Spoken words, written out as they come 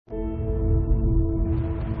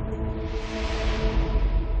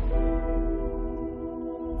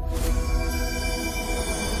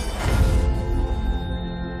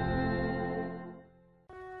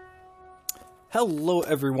Hello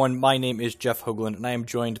everyone, my name is Jeff Hoagland, and I am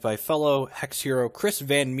joined by fellow Hex hero Chris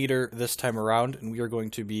Van Meter this time around, and we are going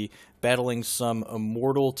to be battling some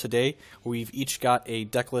Immortal today. We've each got a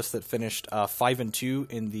deck list that finished 5-2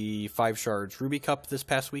 in the 5 Shards Ruby Cup this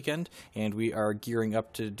past weekend, and we are gearing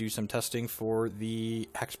up to do some testing for the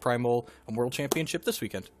Hex Primal Immortal Championship this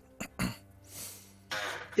weekend.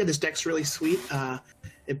 Yeah, this deck's really sweet.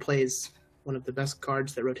 It plays one of the best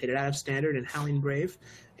cards that rotated out of Standard in Howling Brave,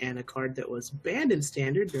 and a card that was banned in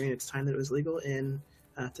Standard during its time that it was legal in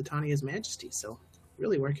Titania's Majesty. So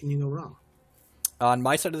really, where can you go wrong? On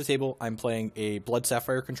my side of the table, I'm playing a Blood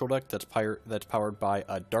Sapphire control deck that's powered by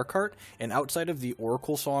a Darkheart, and outside of the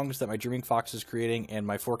Oracle songs that my Dreaming Fox is creating and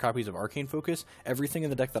my 4 copies of Arcane Focus, everything in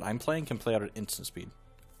the deck that I'm playing can play out at instant speed.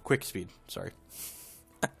 Quick speed, sorry.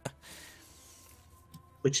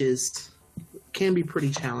 Which can be pretty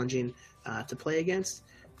challenging to play against.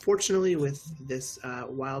 Fortunately, with this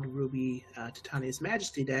Wild Ruby Titania's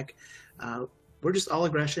Majesty deck, we're just all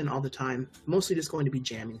aggression all the time, mostly just going to be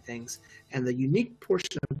jamming things. And the unique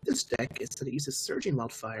portion of this deck is that it uses Surging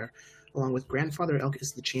Wildfire, along with Grandfather Elk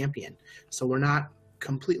as the champion. So we're not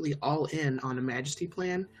completely all in on a Majesty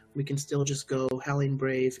plan. We can still just go Howling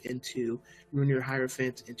Brave into Rune Ear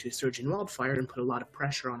Hierophant into Surging Wildfire and put a lot of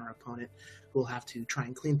pressure on our opponent. We'll have to try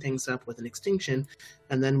and clean things up with an Extinction,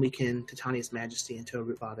 and then we can Titania's Majesty into a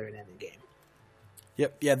Rootfather and end the game.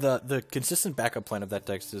 Yep, yeah, the consistent backup plan of that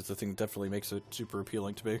deck is the thing that definitely makes it super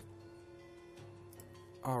appealing to me.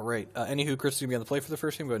 Alright, anywho, Chris is going to be on the play for the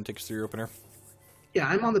first game. Go ahead and take us through your opener. Yeah,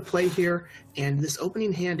 I'm on the play here, and this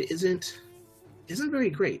opening hand isn't very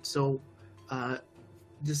great. So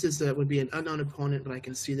this would be an unknown opponent, but I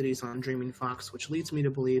can see that he's on Dreaming Fox, which leads me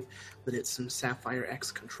to believe that it's some Sapphire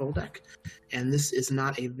X control deck. And this is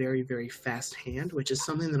not a very, very fast hand, which is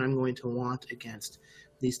something that I'm going to want against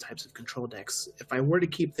these types of control decks. If I were to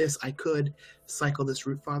keep this, I could cycle this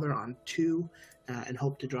Rootfather on 2 and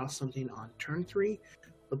hope to draw something on turn 3.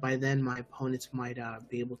 But by then, my opponents might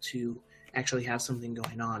be able to actually have something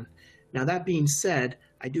going on. Now, that being said,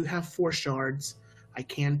 I do have 4 shards. I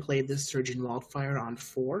can play this Surging Wildfire on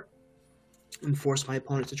 4 and force my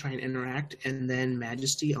opponent to try and interact, and then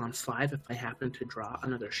Majesty on 5 if I happen to draw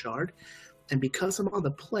another shard. And because I'm on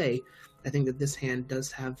the play, I think that this hand does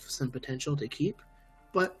have some potential to keep.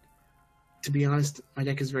 But to be honest, my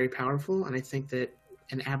deck is very powerful, and I think that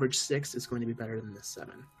an average 6 is going to be better than this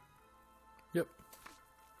 7. Yep.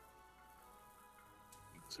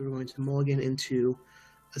 So we're going to mulligan into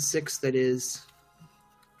a 6 that is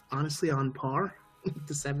honestly on par with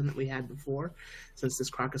the 7 that we had before, since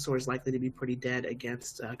this Crocosaur is likely to be pretty dead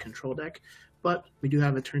against a control deck. But we do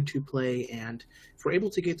have a turn 2 play, and if we're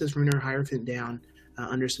able to get this Rune Ear Hierophant down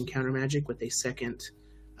under some counter magic with a second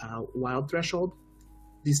wild threshold,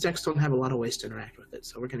 these decks don't have a lot of ways to interact with it,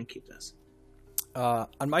 so we're going to keep this.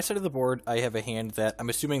 On my side of the board, I have a hand that I'm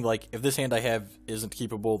assuming, like, if this hand I have isn't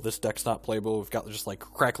keepable, this deck's not playable. We've got just, like,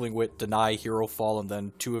 Crackling Wit, Deny, Hero Fall, and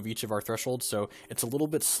then 2 of each of our thresholds, so it's a little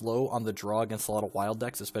bit slow on the draw against a lot of wild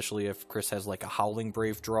decks, especially if Chris has, like, a Howling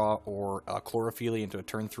Brave draw or a Chlorophyllia into a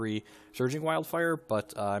turn 3 Surging Wildfire,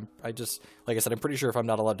 but I just, like I said, I'm pretty sure if I'm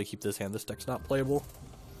not allowed to keep this hand, this deck's not playable.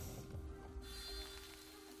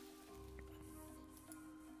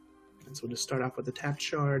 And so we'll just start off with the tapped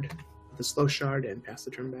shard, the slow shard, and pass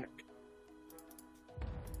the turn back.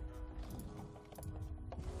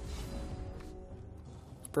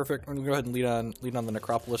 Perfect. I'm going to go ahead and lead on the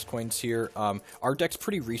Necropolis Coins here. Our deck's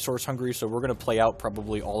pretty resource hungry, so we're going to play out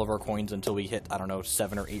probably all of our coins until we hit, I don't know,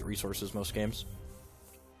 7 or 8 resources most games.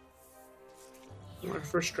 Well, our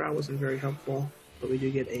first draw wasn't very helpful, but we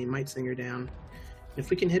do get a Mightsinger down. If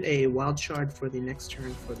we can hit a wild shard for the next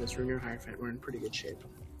turn for this Rune Ear Hierophant, we're in pretty good shape.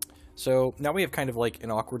 So now we have kind of like an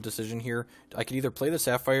awkward decision here. I could either play the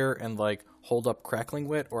Sapphire and like hold up Crackling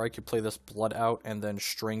Wit, or I could play this Blood out and then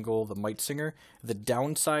strangle the Mightsinger. The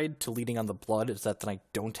downside to leading on the Blood is that then I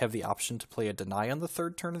don't have the option to play a Deny on the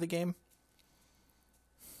 3rd turn of the game.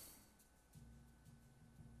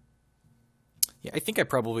 Yeah, I think I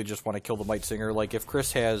probably just want to kill the Mightsinger. Like, if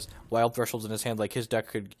Chris has Wild Thresholds in his hand, like, his deck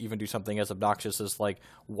could even do something as obnoxious as, like,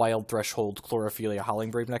 Wild Threshold, Chlorophyllia, Howling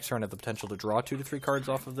Brave next turn, have the potential to draw 2 to 3 cards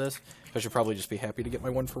off of this. I should probably just be happy to get my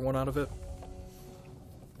 1-for-1 out of it.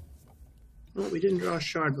 Well, we didn't draw a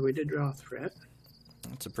shard, but we did draw a threat.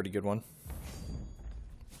 That's a pretty good one.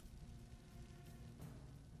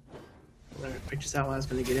 Righteous Outlaw is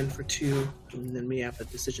going to get in for 2, and then we have a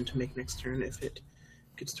decision to make next turn if it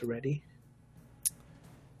gets to ready.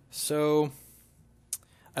 So,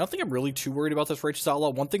 I don't think I'm really too worried about this Righteous Outlaw.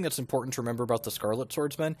 One thing that's important to remember about the Scarlet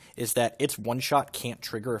Swordsman is that its one-shot can't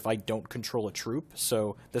trigger if I don't control a troop,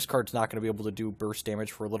 so this card's not going to be able to do burst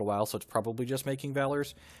damage for a little while, so it's probably just making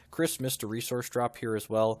Valors. Chris missed a resource drop here as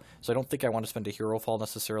well, so I don't think I want to spend a hero fall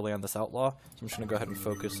necessarily on this Outlaw, so I'm just going to go ahead and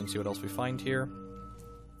focus and see what else we find here.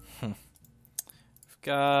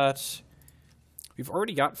 We've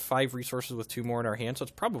already got 5 resources with 2 more in our hand, so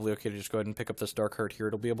it's probably okay to just go ahead and pick up this Darkheart here.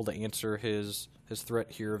 It'll be able to answer his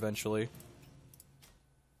threat here eventually.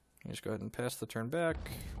 Just go ahead and pass the turn back.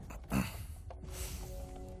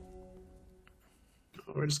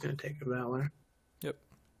 We're just going to take a Valor. Yep.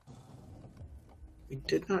 We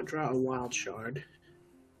did not draw a Wild Shard.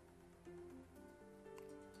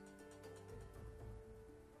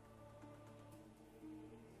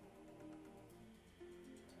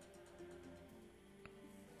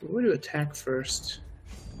 We're going to attack first.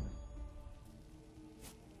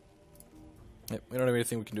 Yep, we don't have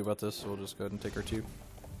anything we can do about this, so we'll just go ahead and take our 2.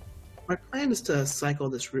 My plan is to cycle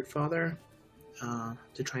this Rootfather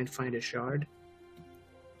to try and find a shard.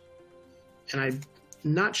 And I'm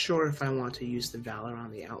not sure if I want to use the Valor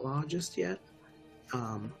on the Outlaw just yet.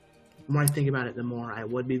 The more I think about it, the more I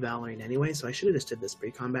would be Valoring anyway, so I should have just did this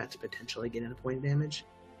pre-combat to potentially get in a point of damage.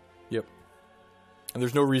 Yep. And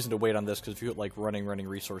there's no reason to wait on this, because if you hit like running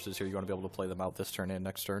resources here, you want to be able to play them out this turn and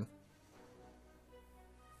next turn.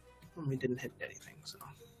 Well, we didn't hit anything, so...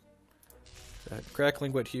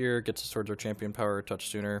 Crackling Wit here gets us towards our champion power a touch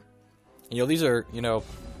sooner. You know, these are, you know,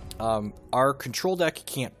 our control deck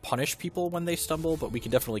can't punish people when they stumble, but we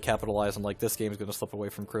can definitely capitalize on, like, this game is going to slip away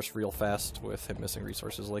from Chris real fast with him missing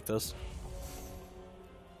resources like this.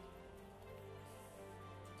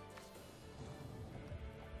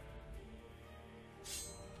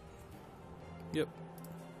 Yep.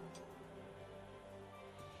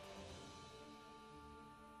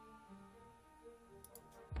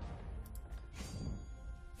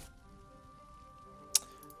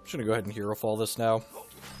 I'm just gonna go ahead and hero fall this now.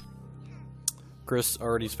 Chris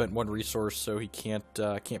already spent 1 resource, so he can't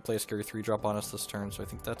play a scary 3-drop on us this turn, so I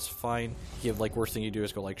think that's fine. Like, worst thing you do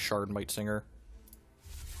is go like Shard Mightsinger.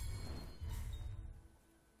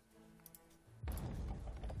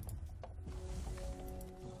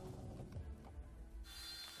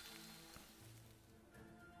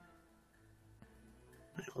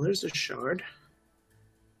 Well, there's a Shard.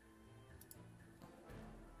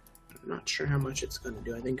 I'm not sure how much it's going to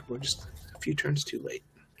do. I think we're just a few turns too late.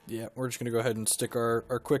 Yeah, we're just going to go ahead and stick our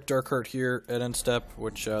quick Darkheart here at end step,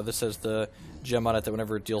 which this has the gem on it that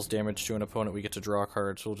whenever it deals damage to an opponent, we get to draw a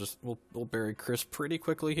card. So we'll bury Chris pretty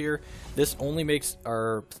quickly here. This only makes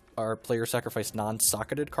our player sacrifice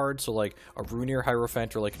non-socketed cards, so like a Rune Ear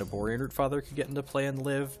Hierophant or like an Arborean Rootfather could get into play and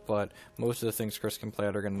live, but most of the things Chris can play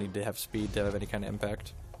out are going to need to have speed to have any kind of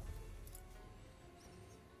impact.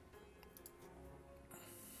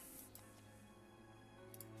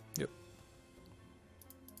 Yep.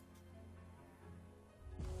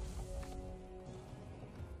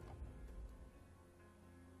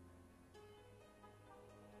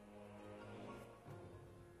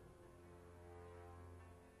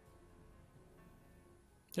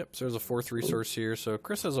 Yep, so there's a 4th resource here, so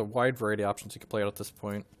Chris has a wide variety of options he can play out at this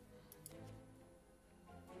point.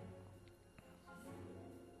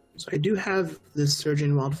 So I do have this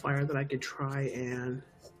Surging Wildfire that I could try and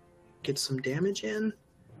get some damage in,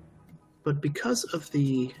 but because of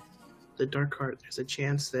the Darkheart, there's a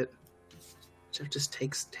chance that Jeff just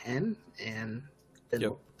takes 10 and then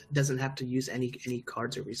doesn't have to use any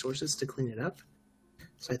cards or resources to clean it up.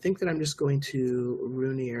 So I think that I'm just going to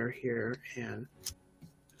Rune Ear here and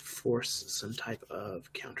force some type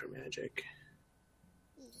of counter magic.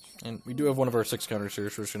 And we do have one of our 6 counters here,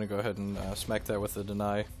 so we're just going to go ahead and smack that with a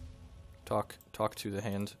deny. Talk to the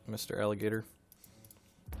hand, Mr. Alligator.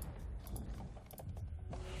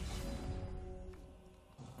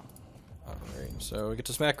 Alright, so we get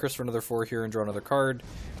to smack Chris for another 4 here and draw another card.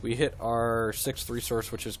 We hit our 6th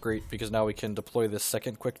resource, which is great, because now we can deploy this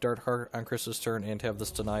 2nd quick Darkheart on Chris's turn and have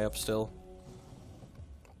this deny up still.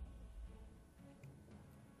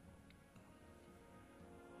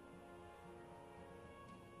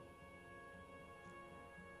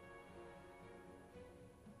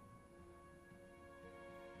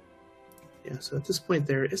 Yeah, so at this point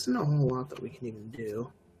there isn't a whole lot that we can even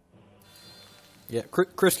do. Yeah,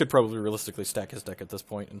 Chris could probably realistically stack his deck at this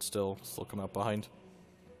point and still come out behind.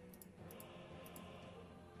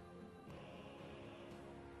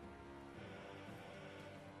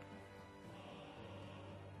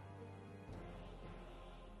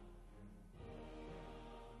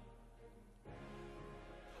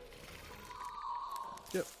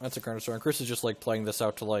 Yep, that's a Carnasaurus. And Chris is just like playing this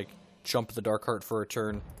out to like jump the Darkheart for a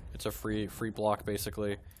turn. It's a free block,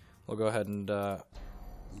 basically. We'll go ahead and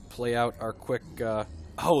play out our quick...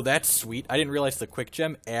 Oh, that's sweet. I didn't realize the quick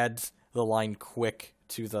gem adds the line quick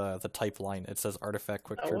to the type line. It says artifact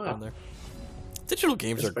quick turn down there. Digital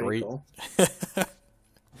games are great. Cool.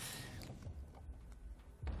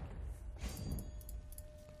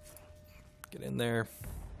 Get in there.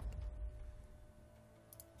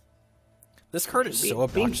 This card is so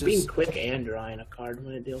obnoxious. Being quick and drawing a card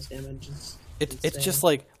when it deals damage is it's just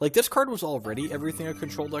like this card was already everything a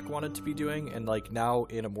control deck wanted to be doing, and like now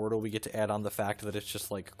in Immortal we get to add on the fact that it's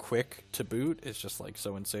just like quick to boot. It's just like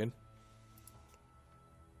so insane.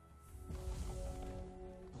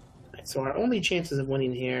 So our only chances of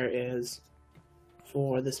winning here is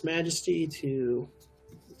for this Majesty to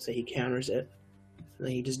say he counters it, and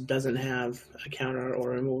then he just doesn't have a counter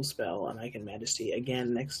or a removal spell, and I can Majesty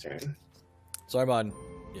again next turn. So I'm on,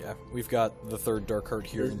 yeah, we've got the third Darkheart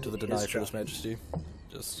here into the deny for this Majesty.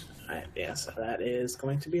 Just yeah, so that is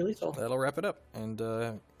going to be lethal. That'll wrap it up,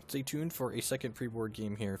 and stay tuned for a second pre-board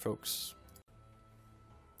game here, folks.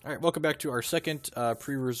 Alright, welcome back to our second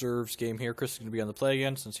pre-reserves game here. Chris is going to be on the play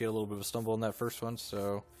again since he had a little bit of a stumble in that first one,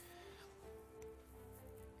 so...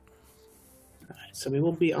 Alright, so we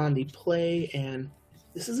will be on the play, and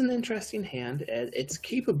this is an interesting hand. It's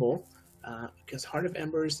keepable, because Heart of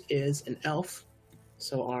Embers is an elf,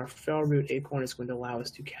 so our Feralroot Acorn is going to allow us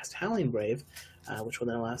to cast Howling Brave, which will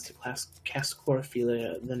then allow us to cast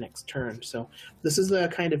Chlorophyllia the next turn. So this is the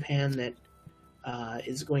kind of hand that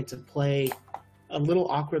is going to play a little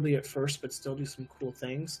awkwardly at first, but still do some cool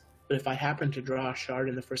things. But if I happen to draw a shard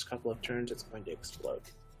in the first couple of turns, it's going to explode.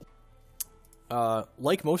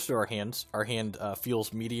 Like most of our hands, our hand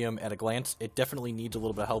feels medium at a glance. It definitely needs a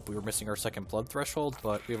little bit of help. We were missing our second blood threshold,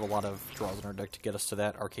 but we have a lot of draws in our deck to get us to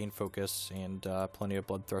that. Arcane Focus and plenty of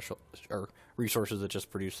blood threshold or resources that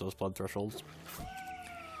just produce those blood thresholds.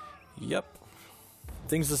 Yep.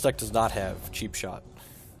 Things this deck does not have. Cheap Shot.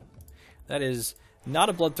 That is not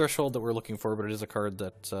a blood threshold that we're looking for, but it is a card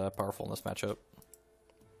that's powerful in this matchup.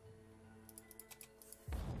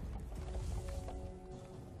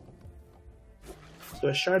 So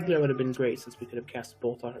a shard there would have been great since we could have cast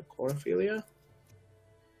both our Chlorophyllia,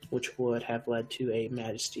 which would have led to a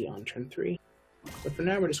Majesty on turn 3. But for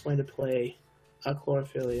now we're just going to play a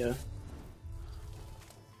Chlorophyllia.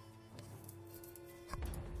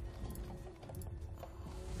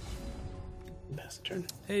 Pass the turn.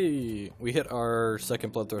 Hey, we hit our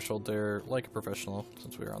second blood threshold there like a professional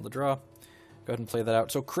since we were on the draw. Go ahead and play that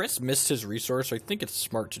out. So Chris missed his resource, so I think it's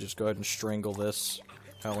smart to just go ahead and strangle this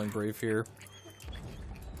Howling Brave here.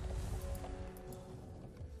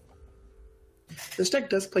 This deck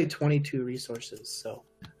does play 22 resources, so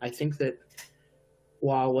I think that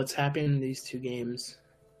while what's happening in these two games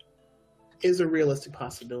is a realistic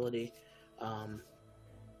possibility, I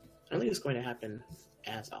don't think it's going to happen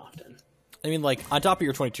as often. I mean, like, on top of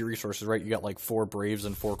your 22 resources, right, you got, like, 4 Braves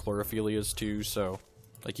and 4 Chlorophyllias, too, so,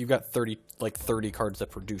 like, you've got 30 cards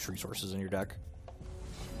that produce resources in your deck.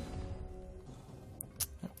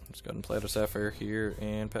 Let's go ahead and play out a Sapphire here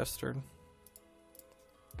and pass the turn.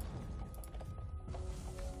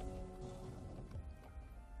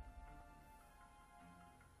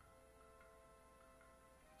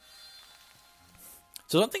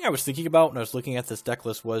 So something I was thinking about when I was looking at this deck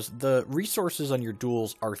list was the resources on your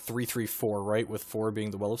duels are 3/3/4, right? With 4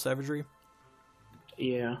 being the Well of Savagery.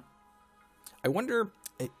 Yeah. I wonder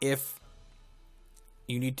if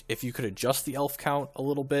you could adjust the elf count a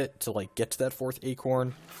little bit to like get to that 4th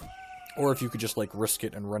acorn, or if you could just like risk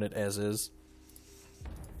it and run it as is.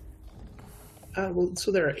 Well,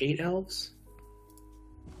 so there are 8 elves,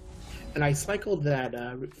 and I cycled that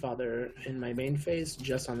Rootfather in my main phase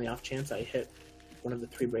just on the off chance I hit one of the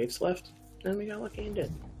 3 Braves left, and we got lucky and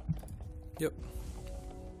did. Yep.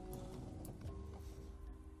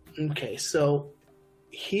 Okay, so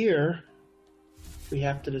here we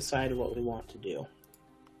have to decide what we want to do.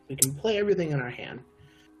 We can play everything in our hand,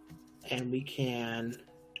 and we can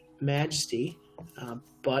Majesty,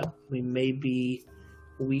 but we may be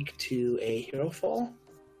weak to a Hero Fall.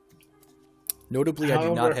 Notably, however, I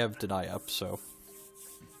do not have Deny up, so...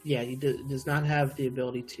 Yeah, he does not have the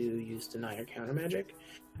ability to use Deny or Counter Magic.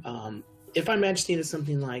 If I Majesty into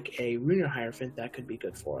something like a Rune Ear Hierophant, that could be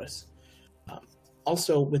good for us.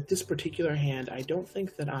 Also, with this particular hand, I don't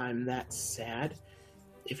think that I'm that sad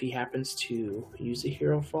if he happens to use a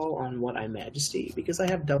Hero Fall on what I Majesty, because I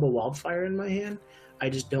have double Wildfire in my hand. I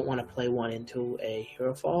just don't want to play one into a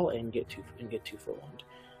Hero Fall and get two for 1.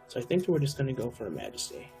 So I think we're just going to go for a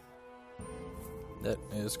Majesty. That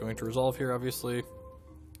is going to resolve here, obviously.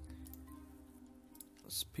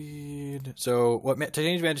 Speed. So what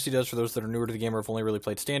Titania's Majesty does for those that are newer to the game or have only really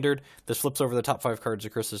played Standard, this flips over the top 5 cards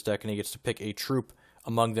of Chris's deck, and he gets to pick a troop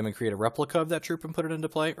among them and create a replica of that troop and put it into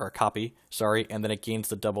play, or a copy, sorry, and then it gains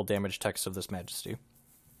the double damage text of this Majesty.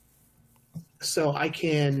 So I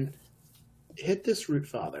can hit this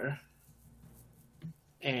Rootfather,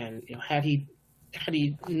 and had he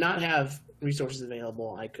not have resources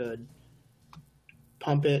available, I could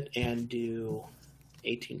pump it and do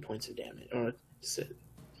 18 points of damage, or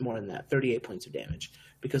more than that, 38 points of damage,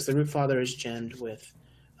 because the Rootfather is gemmed with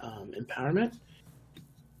empowerment.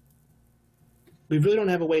 We really don't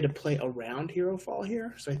have a way to play around Hero Fall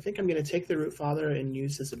here, so I think I'm going to take the Rootfather and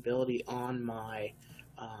use this ability on my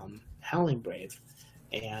Howling Brave,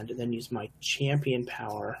 and then use my champion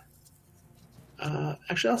power.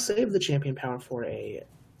 Actually, I'll save the champion power for a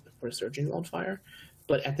Surging Wildfire,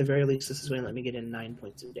 but at the very least, this is going to let me get in 9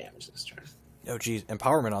 points of damage this turn. Oh, geez.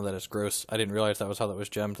 Empowerment on that is gross. I didn't realize that was how that was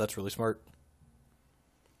gemmed. That's really smart.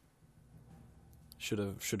 Should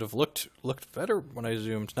have looked better when I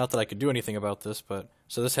zoomed. Not that I could do anything about this, but...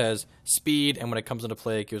 So this has speed, and when it comes into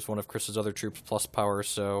play, it gives one of Chris's other troops plus power,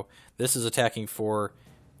 so this is attacking for...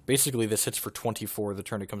 Basically, this hits for 24 the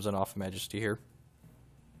turn it comes in off of Majesty here.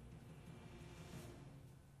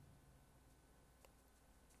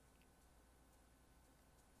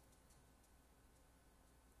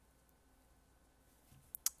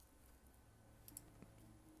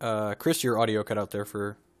 Chris, your audio cut out there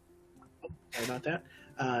for... Sorry about that.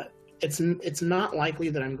 It's not likely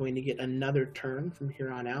that I'm going to get another turn from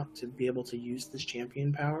here on out to be able to use this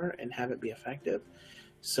champion power and have it be effective.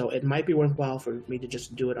 So it might be worthwhile for me to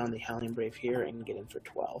just do it on the Howling Brave here and get in for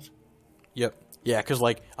 12. Yep. Yeah, because,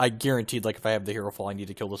 I guaranteed, if I have the Hero Fall, I need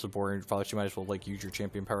to kill this Arborean Rootfather, so you might as well, use your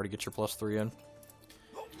champion power to get your +3 in.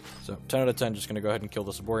 So, 10 out of 10, just going to go ahead and kill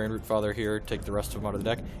this Arborean Rootfather here, take the rest of them out of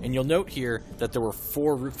the deck. And you'll note here that there were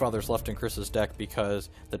 4 Rootfathers left in Chris's deck because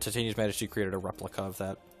the Titania's Majesty created a replica of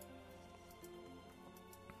that.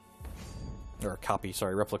 Or a copy,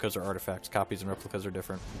 sorry. Replicas are artifacts. Copies and replicas are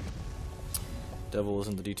different. Devil is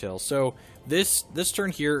in the details. So this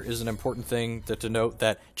turn here is an important thing to note,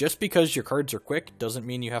 that just because your cards are quick doesn't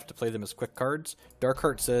mean you have to play them as quick cards.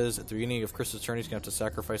 Darkheart says at the beginning of Chris's turn he's going to have to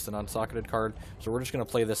sacrifice the non-socketed card, so we're just going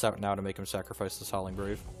to play this out now to make him sacrifice this Howling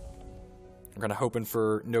Brave. We're kind of hoping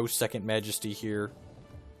for no second Majesty here.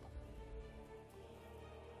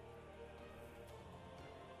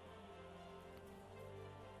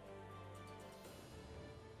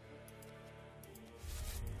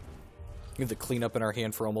 We have the cleanup in our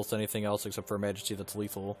hand for almost anything else except for a Majesty that's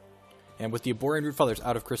lethal. And with the Arborean Rootfathers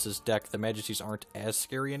out of Chris's deck, the Majesties aren't as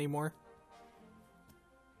scary anymore.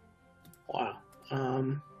 Wow.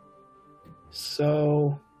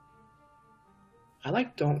 So I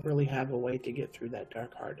don't really have a way to get through that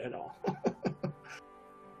Darkheart at all.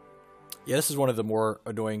 Yeah, this is one of the more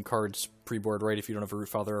annoying cards pre-board, right? If you don't have a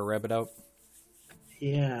Rootfather or a Rabbit out.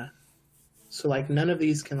 Yeah. So none of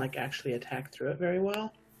these can actually attack through it very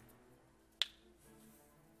well.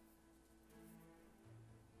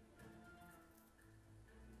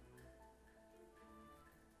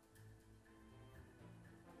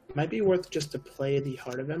 Might be worth just to play the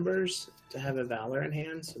Heart of Embers to have a Valor in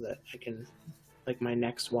hand so that I can, my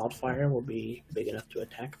next Wildfire will be big enough to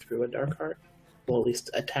attack through a Darkheart. Well, at least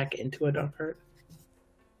attack into a Darkheart.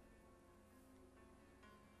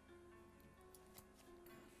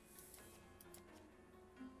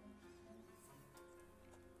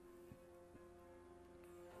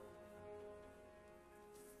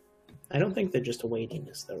 I don't think that just waiting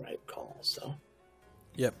is the right call, so...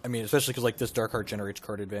 Yep, I mean, especially because this Darkheart generates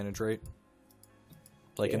card advantage, right?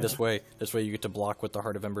 Yeah. In this way you get to block with the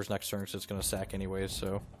Heart of Embers next turn, because it's going to sack anyways,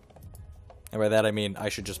 so... And by that I mean I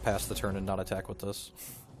should just pass the turn and not attack with this.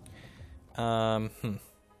 Yeah,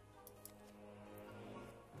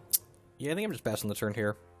 I think I'm just passing the turn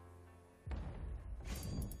here.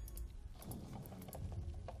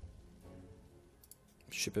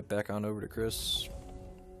 Ship it back on over to Chris.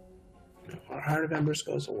 Our Heart of Embers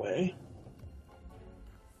goes away.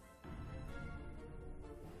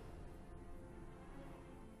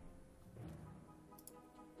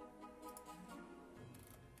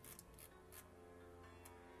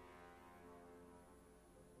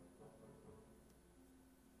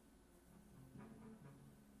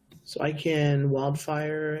 So I can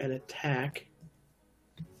Wildfire and attack,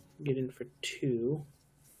 get in for 2.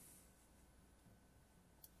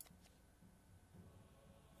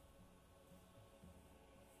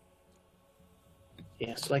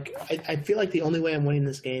 Yeah, so I feel like the only way I'm winning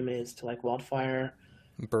this game is to Wildfire.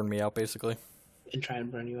 Burn me out, basically. And try and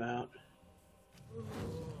burn you out.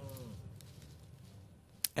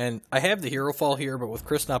 And I have the Hero Fall here, but with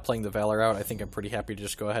Chris not playing the Valor out, I think I'm pretty happy to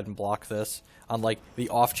just go ahead and block this. On, like, the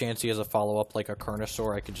off chance he has a follow-up like a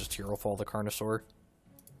Carnasaur, I could just Hero Fall the Carnasaur.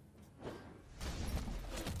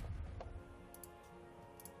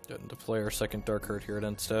 Getting to play our second Darkheart here at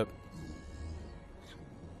end step.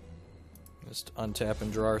 Just untap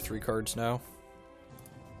and draw our 3 cards now.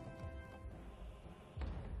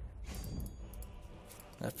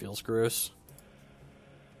 That feels gross.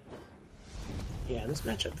 Yeah, this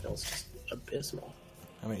matchup feels just abysmal.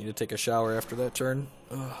 I might need to take a shower after that turn.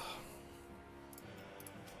 Ugh.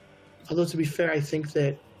 Although, to be fair, I think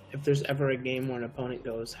that if there's ever a game where an opponent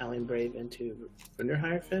goes Howling Brave into Rune Ear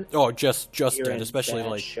Hierophant... Oh, just you're dead, in especially,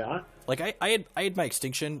 bad like... shot. Like, I had my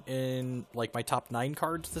Extinction in, like, my top 9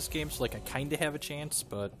 cards this game, so, like, I kind of have a chance,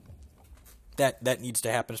 but... That needs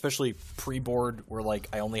to happen, especially pre-board, where, like,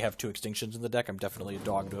 I only have 2 Extinctions in the deck. I'm definitely a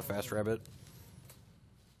dog to a fast rabbit.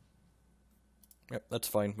 Yep, that's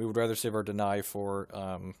fine. We would rather save our Deny for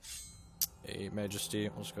a Majesty.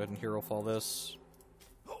 We'll just go ahead and Hero Fall this.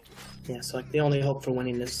 Yeah, so like the only hope for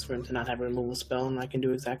winning this is for him to not have a removal spell, and I can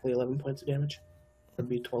do exactly 11 points of damage. Or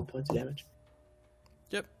be 12 points of damage.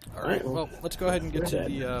 Yep. Alright, well, let's go ahead and get to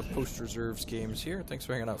the post-reserves games here. Thanks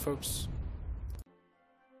for hanging out, folks.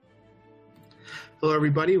 Hello,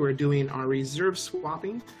 everybody. We're doing our reserve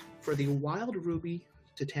swapping for the Wild Ruby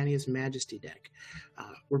Titania's Majesty deck.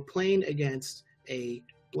 We're playing against a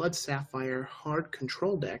Blood Sapphire hard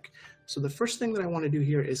control deck. So the first thing that I want to do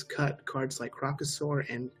here is cut cards like Crocosaur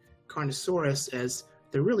and Carnasaurus, as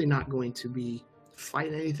they're really not going to be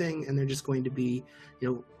fighting anything, and they're just going to be, you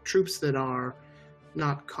know, troops that are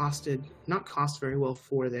not cost very well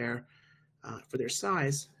for their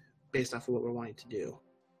size, based off of what we're wanting to do.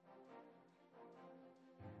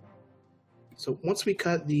 So once we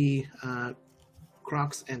cut the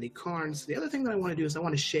Crocs and the Carns, the other thing that I want to do is I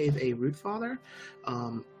want to shave a Rootfather.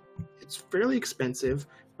 It's fairly expensive,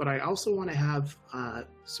 but I also want to have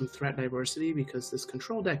some threat diversity because this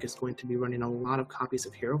control deck is going to be running a lot of copies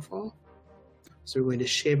of Hero Fall. So we're going to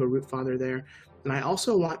shave a Rootfather there. And I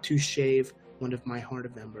also want to shave one of my Heart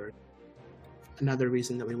of Embers. Another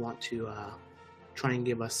reason that we want to try and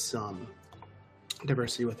give us some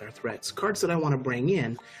diversity with our threats. Cards that I want to bring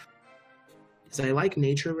in is I like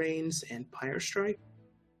Nature Rains and Pyre Strike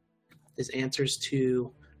as answers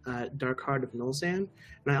to Darkheart of Nulzann.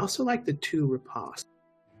 And I also like the 2 Riposte.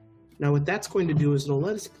 Now what that's going to do is it'll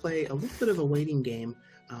let us play a little bit of a waiting game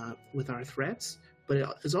with our threats, but it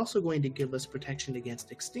is also going to give us protection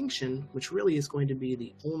against Extinction, which really is going to be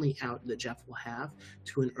the only out that Jeff will have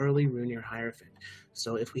to an early Rune Ear Hierophant.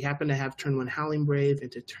 So if we happen to have turn 1 Howling Brave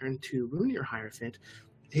into turn 2 Rune Ear Hierophant,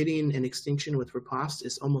 hitting an Extinction with Riposte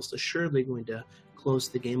is almost assuredly going to close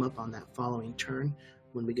the game up on that following turn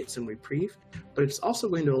when we get some reprieve. But it's also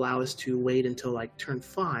going to allow us to wait until like turn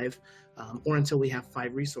 5, or until we have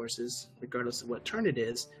 5 resources, regardless of what turn it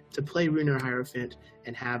is, to play Rune Ear Hierophant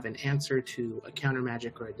and have an answer to a counter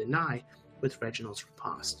magic or a deny with Reginald's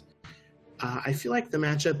Riposte. I feel like the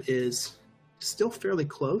matchup is still fairly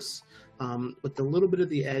close, with a little bit of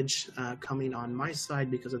the edge coming on my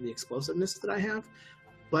side because of the explosiveness that I have.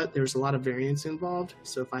 But there's a lot of variance involved,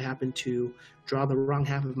 so if I happen to draw the wrong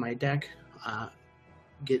half of my deck,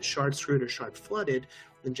 get shard screwed or shard flooded,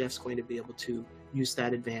 then Jeff's going to be able to use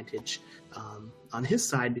that advantage on his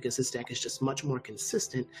side because his deck is just much more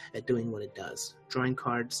consistent at doing what it does. Drawing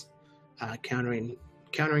cards, countering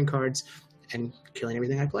cards, and killing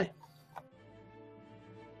everything I play.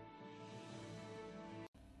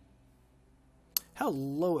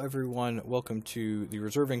 Hello everyone, welcome to the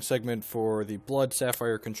reserving segment for the Blood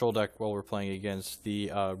Sapphire control deck while we're playing against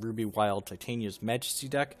the Ruby Wild Titania's Majesty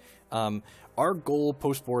deck. Our goal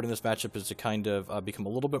post-board in this matchup is to kind of become a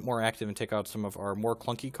little bit more active and take out some of our more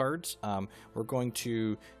clunky cards. We're going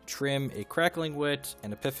to trim a Crackling Wit,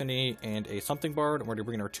 an Epiphany, and a Something Bard, and we're going to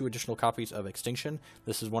bring in our 2 additional copies of Extinction.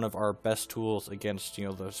 This is one of our best tools against, you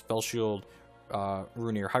know, the Spell Shield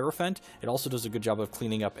Rune Ear Hierophant. It also does a good job of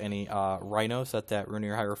cleaning up any rhinos that Rune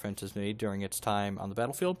Ear Hierophant has made during its time on the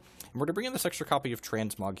battlefield. And we're going to bring in this extra copy of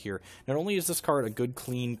Transmog here. Not only is this card a good,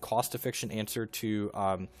 clean, cost-efficient answer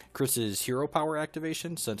to Chris's hero power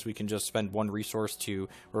activation, since we can just spend 1 resource to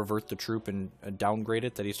revert the troop and downgrade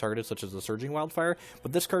it that he's targeted, such as the Surging Wildfire,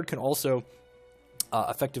 but this card can also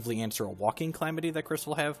effectively answer a Walking Calamity that Chris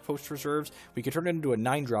will have post-reserves. We can turn it into a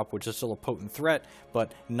 9-drop, which is still a potent threat,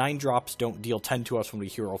 but 9-drops don't deal 10 to us when we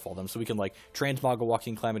Hero Fall them. So we can, like, Transmog a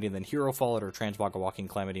Walking Calamity and then Hero Fall it, or Transmog a Walking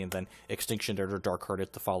Calamity and then Extinction it or Darkheart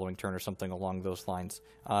it the following turn, or something along those lines.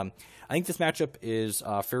 I think this matchup is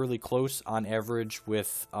fairly close on average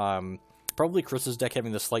with probably probably Chris's deck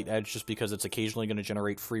having the slight edge just because it's occasionally going to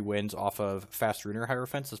generate free wins off of fast Rune Ear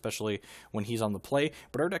Hierophants, especially when he's on the play.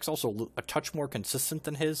 But our deck's also a touch more consistent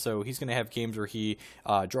than his, so he's going to have games where he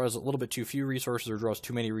draws a little bit too few resources or draws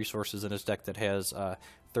too many resources in his deck that has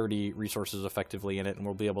 30 resources effectively in it, and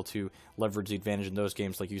we'll be able to leverage the advantage in those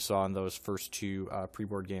games like you saw in those first two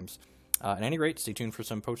pre-board games. At any rate, stay tuned for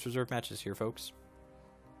some post-reserve matches here, folks.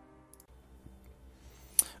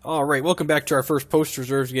 Alright, welcome back to our first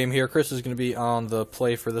post-reserves game here. Chris is going to be on the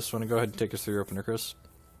play for this one. Go ahead and take us through your opener, Chris.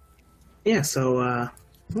 Yeah, so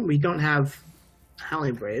we don't have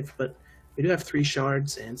Howling Brave, but we do have 3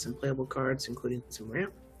 shards and some playable cards, including some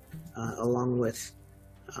ramp, along with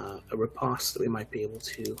a riposte that we might be able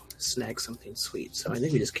to snag something sweet. So I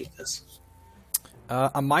think we just keep this.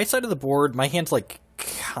 On my side of the board, my hand's like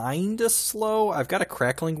kinda slow. I've got a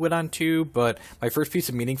Crackling Wit on 2, but my first piece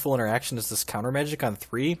of meaningful interaction is this counter magic on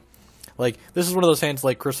 3. Like, this is one of those hands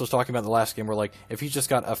like Chris was talking about in the last game where, like, if he's just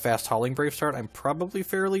got a fast Howling Brave start, I'm probably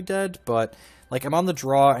fairly dead, but, like, I'm on the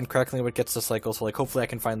draw and Crackling Wit gets the cycle, so, like, hopefully I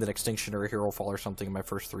can find an Extinction or a Hero Fall or something in my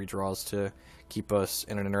first 3 draws to keep us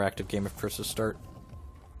in an interactive game if Chris's start.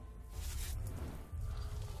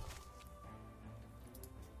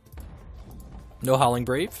 No Howling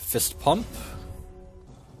Brave, Fist Pump.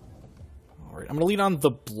 Alright, I'm going to lead on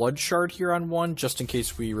the Blood Shard here on 1, just in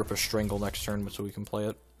case we rip a Strangle next turn, so we can play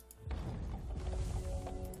it.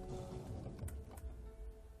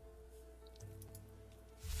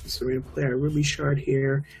 So we're going to play our Ruby Shard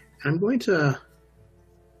here. I'm going to...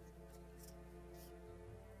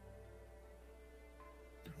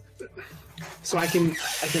 So I can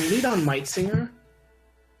lead on Mightsinger,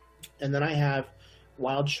 and then I have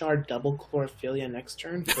Wild Shard double Chlorophyllia next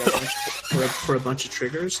turn for a bunch of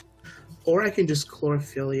triggers. Or I can just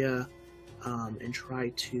Chlorophyllia and try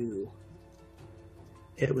to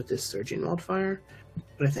hit with this Surging Wildfire.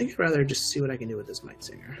 But I think I'd rather just see what I can do with this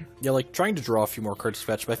Mightsinger. Yeah, like, trying to draw a few more cards to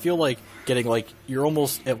fetch, but I feel like getting, like, you're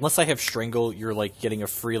almost, unless I have Strangle, you're, like, getting a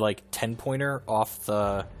free, like, 10-pointer off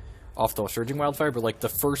the Surging Wildfire, but, like, the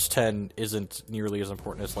first 10 isn't nearly as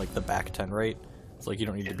important as, like, the back 10, right? It's like, you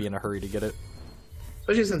don't need to be in a hurry to get it.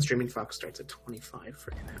 Especially since Dreaming Fox starts at 25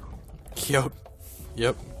 for now.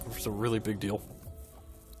 Yep. It's a really big deal.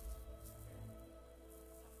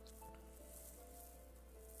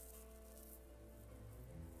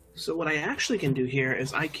 So what I actually can do here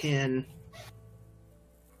is I can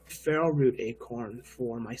Feralroot Acorn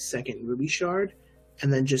for my second Ruby Shard,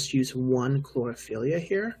 and then just use 1 Chlorophyllia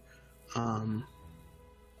here, and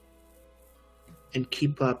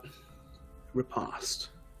keep up Riposte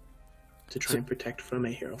to try and protect from a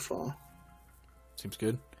Hero Fall. Seems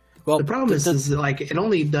good. Well, the problem is like it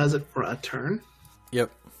only does it for a turn.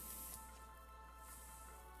 Yep.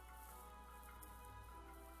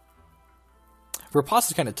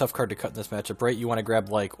 Riposte is kind of a tough card to cut in this matchup, right? You want to grab,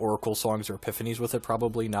 like, Oracle Songs or Epiphanies with it,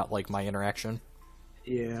 probably, not, like, my interaction.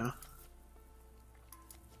 Yeah.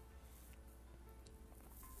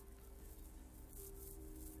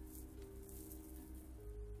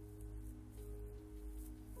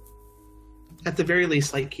 At the very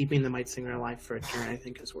least, like, keeping the Mightsinger alive for a turn, I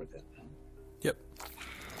think, is worth it. Yep.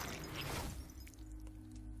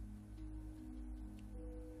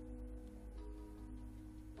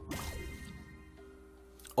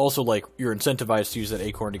 Also, like, you're incentivized to use that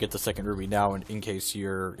Acorn to get the second Ruby now in case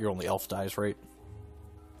your only elf dies, right?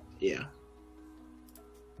 Yeah.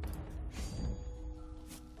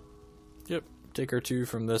 Yep. Take our 2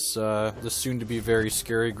 from this this soon-to-be very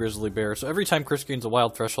scary Grizzly Bear. So every time Chris gains a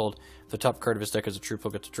Wild Threshold, the top card of his deck is a troop.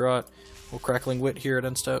 He'll get to draw it. We'll Crackling Wit here at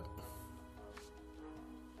end step.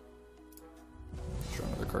 Draw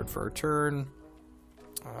another card for our turn.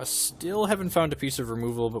 Still haven't found a piece of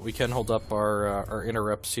removal, but we can hold up our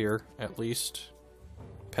interrupts here, at least.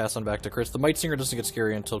 Pass on back to Chris. The Mightsinger doesn't get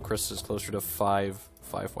scary until Chris is closer to 5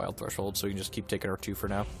 Wild Threshold, so you can just keep taking our 2 for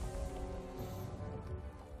now.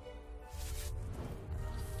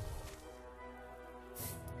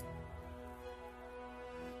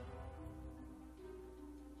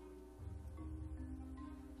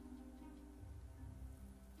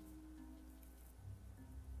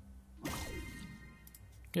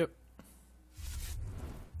 Yep.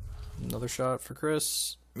 Another shot for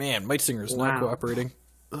Chris. Man, Mightsinger is not cooperating.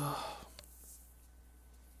 Ugh.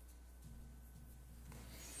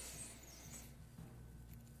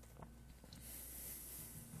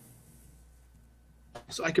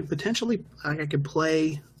 So I could potentially, I could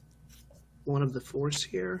play one of the Force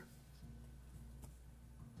here.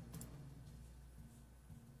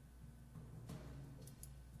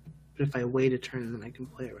 But if I wait a turn, then I can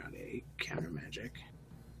play around a counter magic.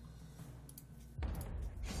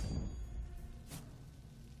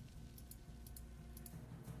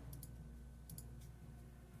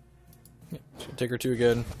 take her 2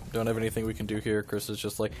 again. Don't have anything we can do here. Chris is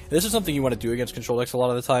just like... This is something you want to do against control decks a lot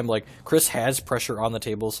of the time. Like, Chris has pressure on the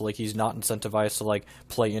table, so, like, he's not incentivized to, like,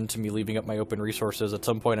 play into me leaving up my open resources. At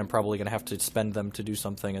some point, I'm probably going to have to spend them to do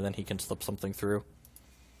something, and then he can slip something through.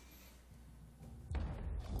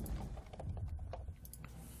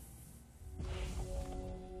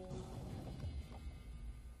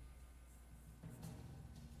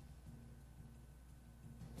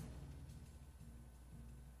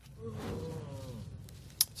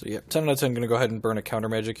 So yeah, 10 out of 10 going to go ahead and burn a counter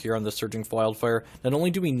magic here on the Surging Wildfire. Not only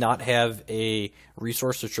do we not have a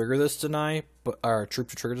resource to trigger this deny, but our troop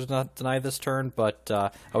to trigger does not deny this turn, but I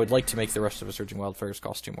would like to make the rest of a Surging Wildfires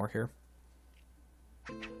cost 2 more here.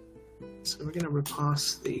 So we're going to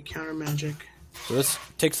riposte the counter magic. So this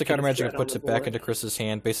takes the counter magic and puts it back into Chris's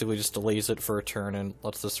hand, basically just delays it for a turn and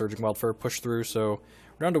lets the Surging Wildfire push through. So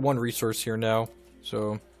we're down to 1 resource here now.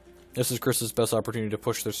 So this is Chris's best opportunity to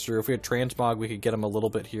push this through. If we had Transmog, we could get him a little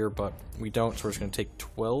bit here, but we don't, so we're just going to take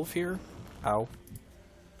 12 here. Ow.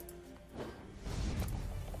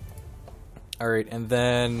 Alright, and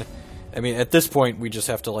then... I mean, at this point, we just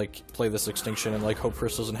have to, like, play this Extinction and, like, hope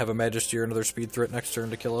Chris doesn't have a Majesty or another speed threat next turn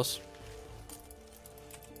to kill us.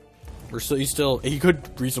 He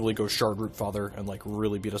could reasonably go Shard Rootfather and, like,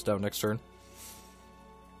 really beat us down next turn.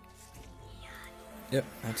 Yep,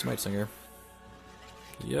 that's Mightsinger.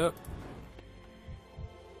 Yep.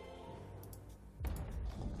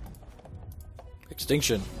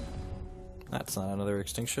 Extinction. That's not another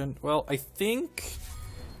Extinction. Well, I think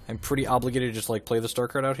I'm pretty obligated to just, like, play this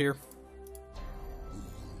Darkheart out here.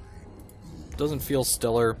 Doesn't feel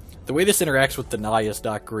stellar. The way this interacts with Deny is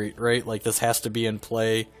not great, right? Like, this has to be in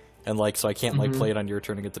play, and, like, so I can't, like, play it on your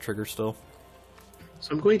turn and get the trigger still.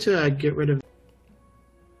 So I'm going to get rid of...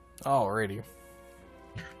 Alrighty.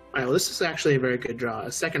 Alright, well, this is actually a very good draw.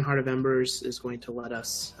 A second Heart of Embers is going to let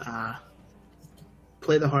us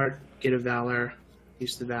play the Heart, get a Valor,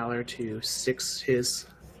 use the Valor to 6 his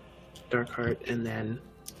Darkheart, and then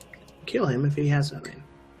kill him if he has nothing.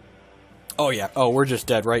 Oh, yeah. Oh, we're just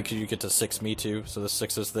dead, right? Because you get to 6 me, too. So the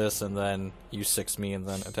 6 is this, and then you 6 me, and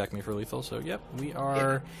then attack me for lethal. So, yep, we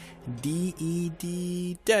are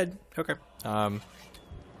DED dead. Okay.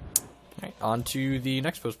 Alright, on to the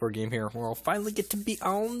next post-board game here, where I'll finally get to be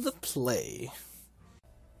on the play.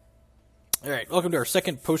 Alright, welcome to our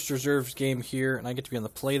second post-reserves game here, and I get to be on the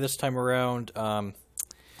play this time around.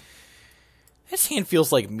 This hand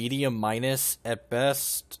feels like medium minus at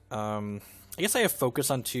best. I guess I have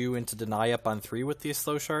focus on 2 and to deny up on 3 with these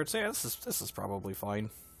slow shards. Yeah, this is probably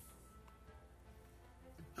fine.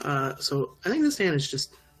 So I think this hand is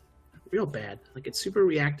just real bad. Like, it's super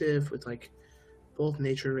reactive with, like, both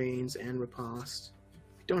Nature Rains and Riposte.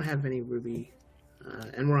 We don't have any Ruby,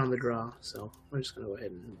 and we're on the draw, so we're just going to go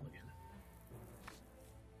ahead and mulligan.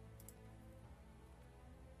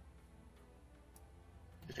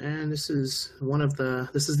 And this is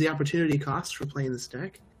the opportunity cost for playing this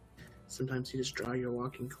deck. Sometimes you just draw your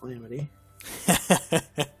Walking Calamity.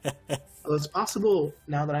 Although it's possible,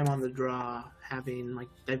 now that I'm on the draw, having, like,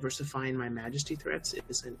 diversifying my Majesty threats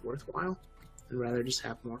isn't worthwhile. I'd rather just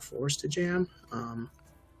have more 4s to jam. I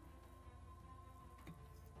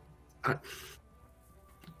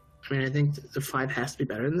mean, I think the 5 has to be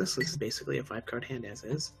better than this. This is basically a 5-card hand as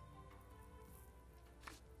is.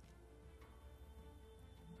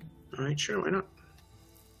 Alright, sure, why not?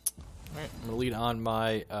 Alright, I'm going to lead on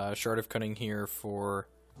my Shard of Cunning here for...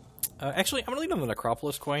 actually, I'm going to lead on the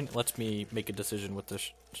Necropolis Coin. It lets me make a decision with the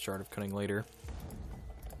Shard of Cunning later.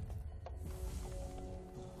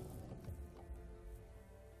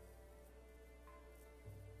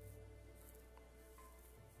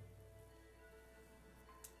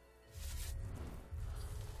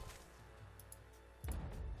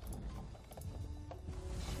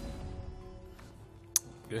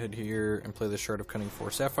 Go ahead here and play the Shard of Cunning for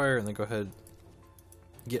Sapphire, and then go ahead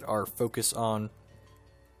get our focus on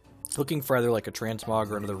looking for either like a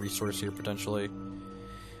Transmog or another resource here potentially.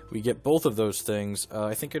 We get both of those things.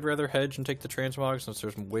 I think I'd rather hedge and take the Transmog since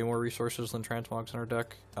there's way more resources than Transmogs in our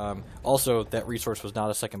deck. Also, that resource was not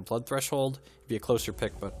a second blood threshold. It'd be a closer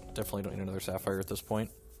pick, but definitely don't need another Sapphire at this point.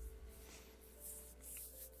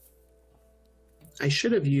 I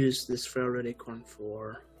should have used this Feralroot Acorn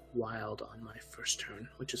for Wild on my first turn,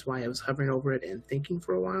 which is why I was hovering over it and thinking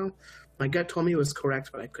for a while. My gut told me it was correct,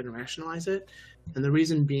 but I couldn't rationalize it. And the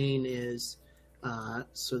reason being is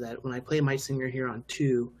so that when I play Mightsinger here on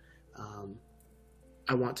 2,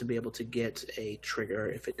 I want to be able to get a trigger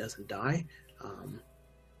if it doesn't die.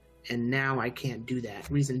 And now I can't do that.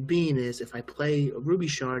 Reason being is if I play a Ruby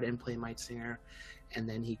Shard and play Mightsinger, and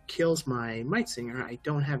then he kills my Mightsinger, I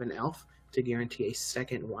don't have an elf to guarantee a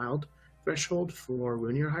second wild threshold for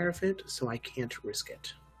Rune Ear Hierophant, so I can't risk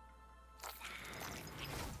it.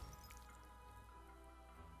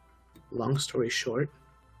 Long story short,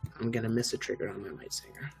 I'm going to miss a trigger on my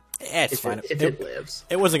Mightsinger. It's fine. If it lives.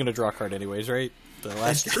 It wasn't going to draw a card anyways, right?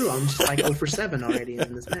 That's true. I'm just like 0 for 7 already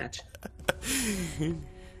in this match.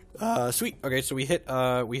 Sweet. Okay, so we hit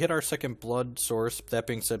our second blood source. That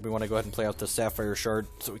being said, we want to go ahead and play out the Sapphire Shard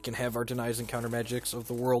so we can have our denies and counter magics of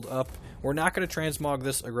the world up. We're not going to transmog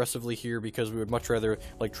this aggressively here because we would much rather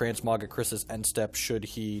like transmog at Chris's end step should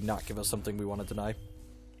he not give us something we want to deny.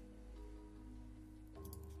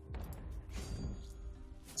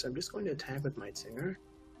 So I'm just going to attack with Mightsinger.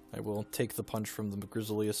 I will take the punch from the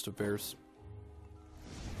grisliest of bears.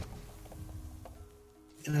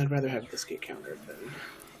 And I'd rather have this get countered than...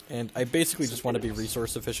 And I basically just want to be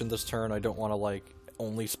resource efficient this turn. I don't want to, like,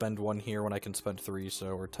 only spend 1 here when I can spend 3,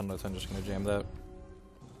 so we're 10 out of 10 just going to jam that.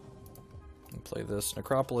 And play this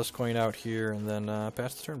Necropolis coin out here, and then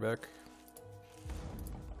pass the turn back.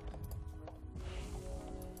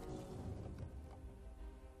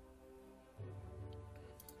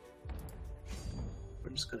 We're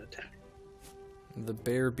just going to attack. The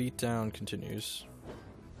bear beatdown continues.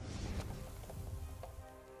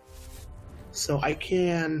 So I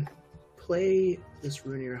can play this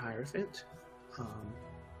Rune Ear Hierophant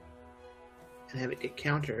and have it get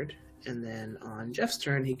countered, and then on Jeff's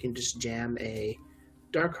turn he can just jam a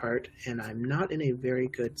Darkheart, and I'm not in a very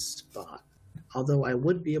good spot. Although I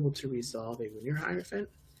would be able to resolve a Rune Ear Hierophant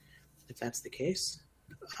if that's the case.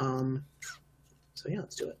 So yeah,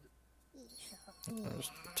 let's do it.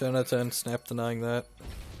 10 out of 10, snap denying that.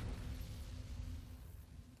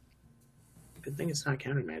 Good thing it's not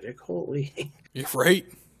counter magic. Holy. You're right.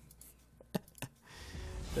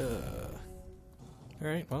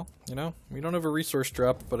 Alright, well, you know, we don't have a resource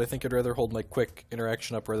drop, but I think I'd rather hold my quick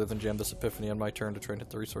interaction up rather than jam this Epiphany on my turn to try and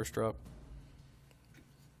hit the resource drop.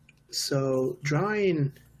 So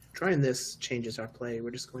drawing this changes our play.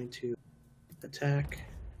 We're just going to attack.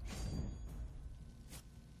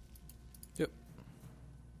 Yep.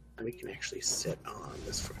 And we can actually sit on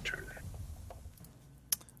this for a turn.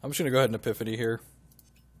 I'm just gonna go ahead and Epiphany here.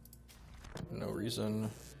 No reason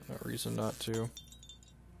not to.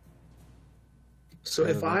 So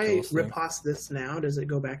if I riposte this now, does it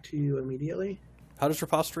go back to you immediately? How does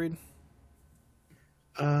riposte read?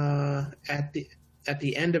 At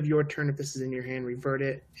the end of your turn, if this is in your hand, revert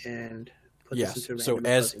it and put this into so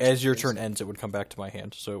random. as your turn ends, it would come back to my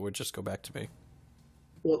hand, so it would just go back to me.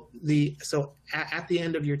 Well, at the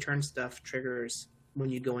end of your turn, stuff triggers when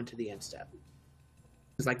you go into the end step.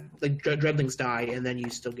 It's like Dreadlings die, and then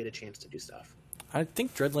you still get a chance to do stuff. I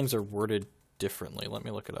think Dreadlings are worded differently. Let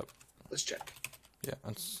me look it up. Let's check. Yeah,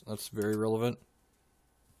 that's very relevant.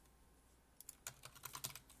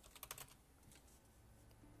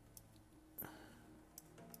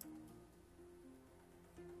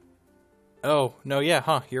 Oh, no, yeah,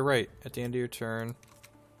 huh, you're right. At the end of your turn.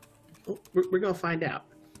 Well, we're going to find out.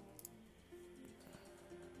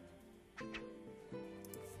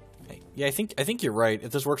 Yeah, I think you're right.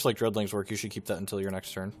 If this works like Dreadlings work, you should keep that until your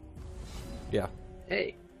next turn. Yeah.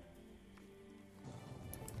 Hey.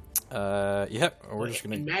 Yeah, we're just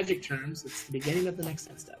gonna... In magic terms, it's the beginning of the next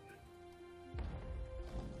step.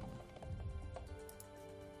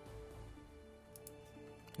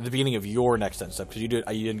 The beginning of your next end step, because you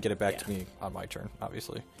didn't get it back to me on my turn,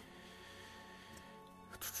 obviously.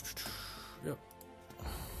 Yep.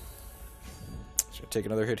 Just gonna take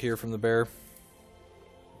another hit here from the bear.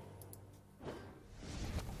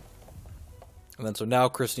 And then so now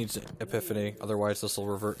Chris needs Epiphany, otherwise this will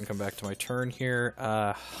revert and come back to my turn here.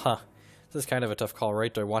 This is kind of a tough call,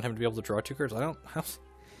 right? Do I want him to be able to draw 2 cards? I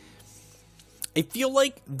feel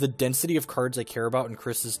like the density of cards I care about in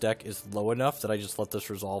Chris's deck is low enough that I just let this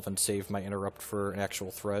resolve and save my interrupt for an actual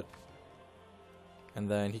threat. And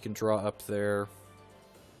then he can draw up there.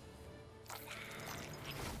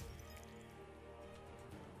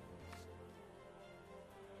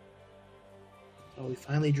 Oh, we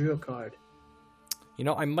finally drew a card. You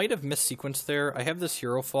know, I might have missequenced there. I have this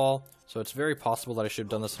Hero Fall, so it's very possible that I should have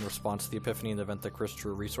done this in response to the Epiphany in the event that Chris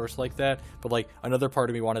drew a resource like that. But, like, another part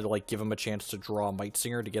of me wanted to, like, give him a chance to draw a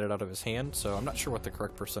Mightsinger to get it out of his hand, so I'm not sure what the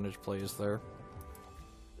correct percentage play is there.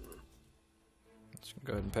 Let's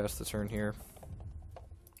go ahead and pass the turn here.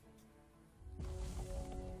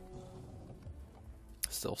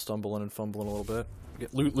 Still stumbling and fumbling a little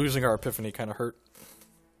bit. Losing our Epiphany kind of hurt.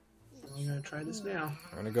 I'm going to try this now.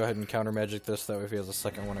 We're going to go ahead and counter magic this, that way if he has a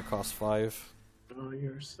second one it costs 5. Oh,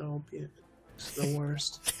 you're so the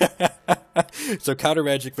worst. So counter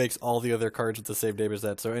magic makes all the other cards with the same name as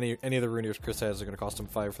that, so any of the Rune Ears Chris has are going to cost him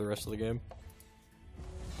 5 for the rest of the game.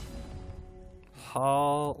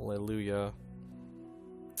 Hallelujah.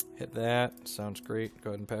 Hit that. Sounds great. Go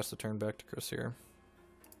ahead and pass the turn back to Chris here.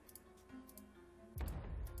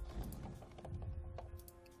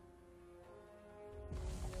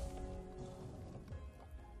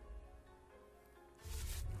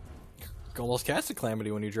 Almost cast a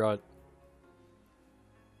Calamity when you draw it.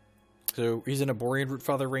 So he's in Arborean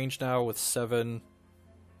Rootfather range now with 7.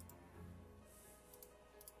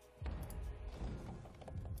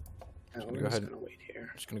 Oh, we're just gonna wait here.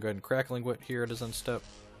 Just gonna go ahead and Crackling Wit here at his end step.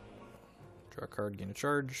 Draw a card, gain a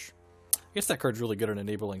charge. I guess that card's really good at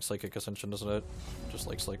enabling Psychic Ascension, doesn't it? Just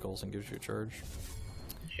like cycles and gives you a charge.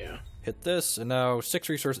 Yeah. Hit this, and now 6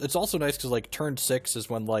 resources. It's also nice because like turn 6 is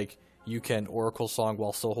when like you can Oracle Song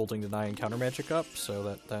while still holding Deny and Counter Magic up,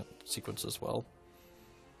 so that sequences well.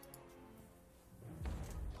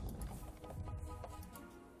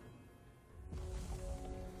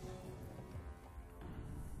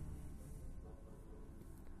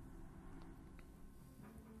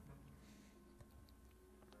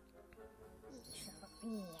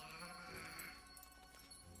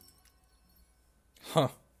 Huh.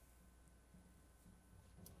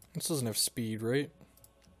 This doesn't have speed, right?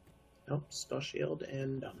 Nope, Spell Shield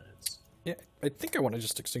and Dominance. Yeah, I think I want to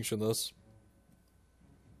just Extinction this.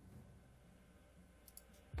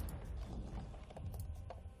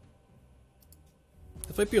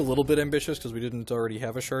 This might be a little bit ambitious because we didn't already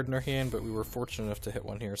have a shard in our hand, but we were fortunate enough to hit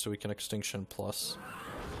one here, so we can Extinction plus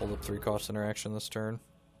hold up 3 cost interaction this turn.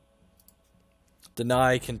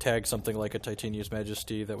 Deny can tag something like a Titania's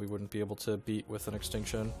Majesty that we wouldn't be able to beat with an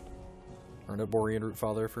Extinction. Or an Arborean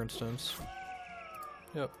Rootfather, for instance.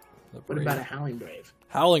 Yep. What about a Howling Brave?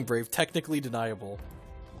 Howling Brave, technically deniable.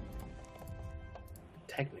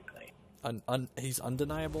 Technically. He's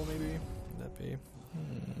undeniable, maybe? Would that be?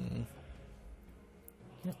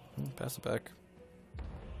 Yep, pass it back.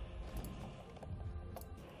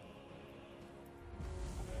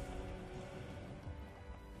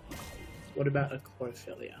 What about a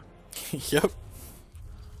Chlorophyllia? Yep.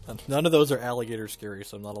 None of those are alligator scary,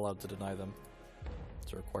 so I'm not allowed to deny them.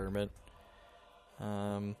 It's a requirement.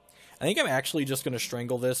 I think I'm actually just going to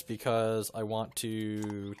strangle this because I want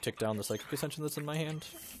to tick down the Psychic Ascension that's in my hand.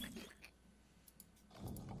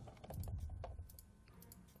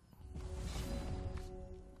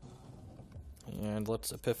 And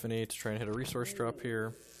let's Epiphany to try and hit a resource drop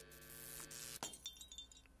here.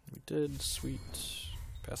 We did. Sweet.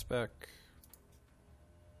 Pass back.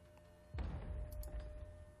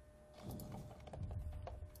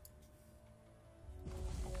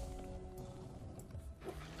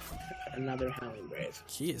 Another Howling Brave.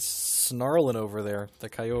 He is snarling over there. The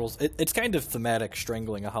coyotes. It's kind of thematic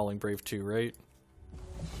strangling a Howling Brave too, right?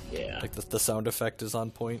 Yeah. Like the sound effect is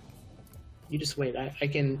on point. You just wait. I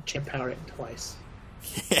can chip power it twice.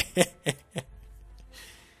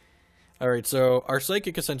 Alright, so our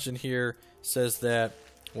Psychic Ascension here says that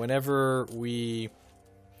whenever we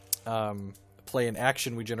play an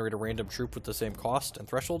action, we generate a random troop with the same cost and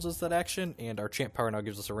thresholds as that action, and our Champ Power now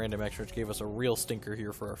gives us a random action, which gave us a real stinker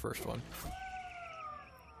here for our first one.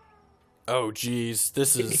 Oh, geez.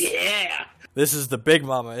 This is... Yeah! This is the big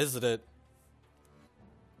mama, isn't it?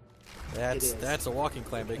 That's a Walking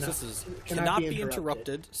Calamity. This is cannot be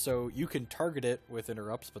interrupted, so you can target it with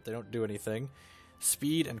interrupts, but they don't do anything.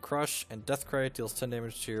 Speed and Crush and Deathcry deals 10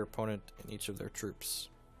 damage to your opponent and each of their troops.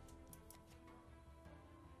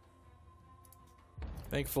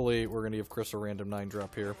 Thankfully, we're going to give Chris a random 9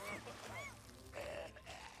 drop here.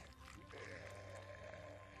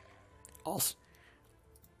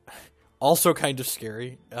 Also kind of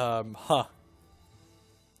scary.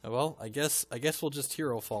 Well, I guess we'll just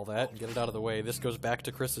Hero Fall that and get it out of the way. This goes back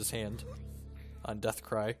to Chris's hand on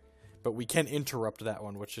Deathcry, but we can interrupt that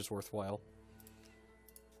one, which is worthwhile.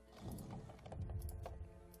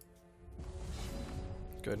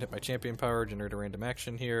 Go ahead and hit my Champion Power, generate a random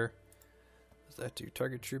action here. What does that do?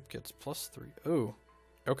 Target troop gets +3. Oh,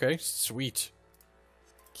 okay, sweet.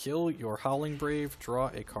 Kill your Howling Brave, draw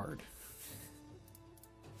a card.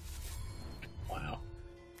 Wow.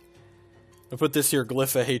 I put this here,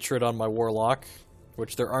 Glyph of Hatred, on my Warlock,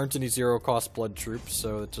 which there aren't any 0-cost blood troops,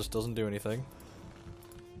 so it just doesn't do anything.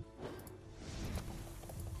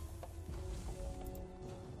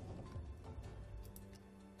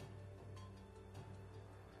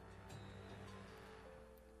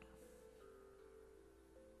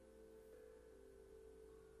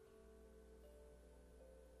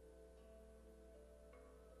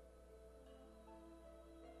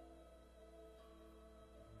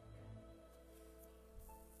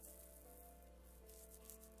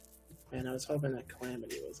 Man, I was hoping that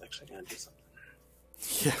Calamity was actually going to do something.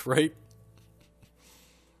 Yeah, right?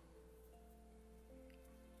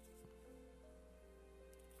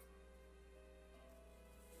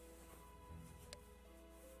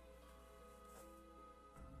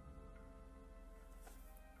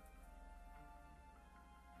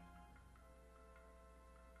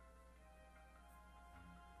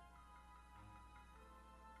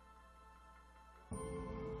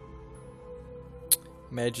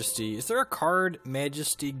 Majesty. Is there a card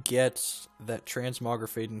Majesty gets that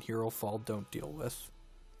Transmogrifade and Hero Fall don't deal with?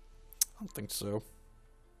 I don't think so.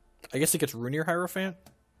 I guess it gets Rune Ear Hierophant?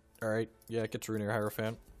 Alright, yeah, it gets Rune Ear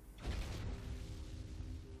Hierophant.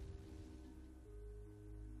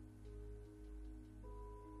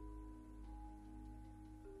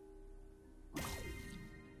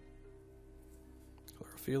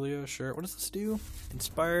 Chlorophyllia, sure. What does this do?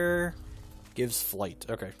 Inspire gives flight.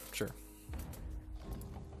 Okay, sure.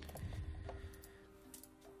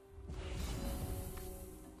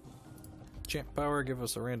 Champ Power, give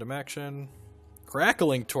us a random action.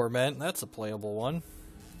 Crackling Torment, that's a playable one.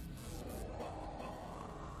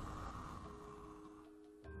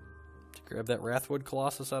 To grab that Wrathwood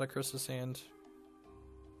Colossus out of Chris's hand.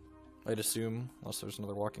 I'd assume, unless there's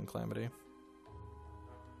another Walking Calamity.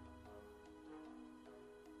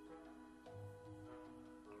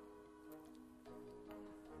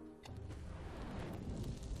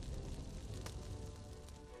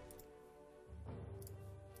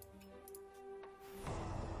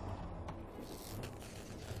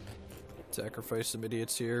 Sacrifice some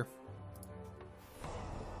idiots here.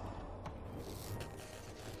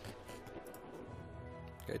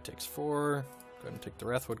 Guy takes 4. Go ahead and take the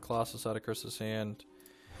Wrathwood Colossus out of Chris's hand.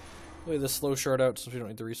 Play the slow shard out since we don't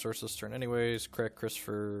need the resources this turn anyways. Crack Chris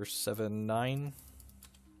for 7-9.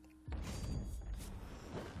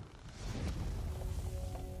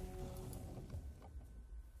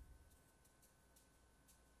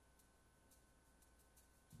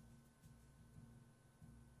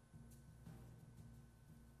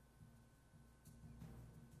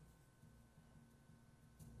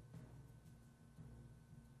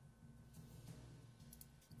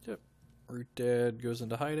 Yep. Root Dead goes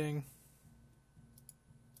into hiding.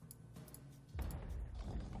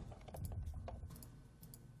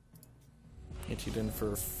 Antied in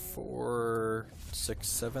for 4, 6,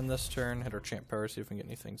 7 this turn. Hit our Champ Power, see if we can get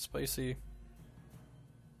anything spicy.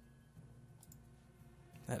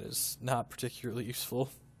 That is not particularly useful.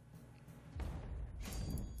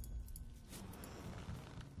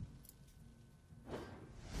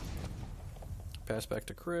 Pass back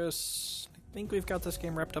to Chris. I think we've got this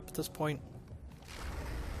game wrapped up at this point.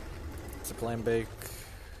 It's a Clam Bake.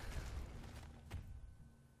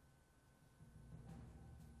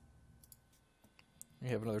 We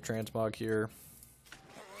have another Transmog here.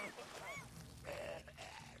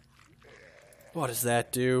 What does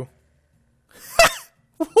that do?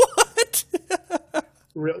 What?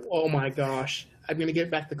 Oh my gosh. I'm gonna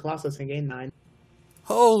get back the Colossus in game 9.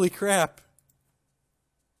 Holy crap.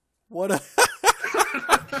 What a...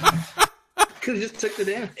 Could've just took the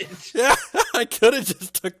damage. Yeah, I could've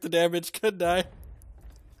just took the damage, couldn't I?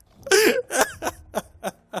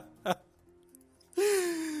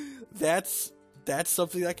 That's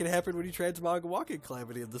something that can happen when you transmog Walking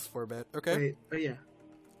Calamity in this format. Okay. Right. Oh yeah.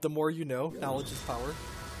 The more you know, knowledge is power.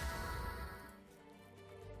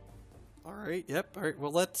 Alright, yep, alright,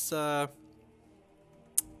 well let's can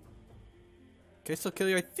I still kill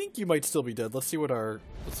you? I think you might still be dead. Let's see what our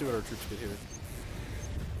troops get here.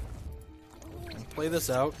 And play this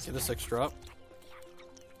out, get a 6-drop.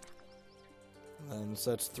 And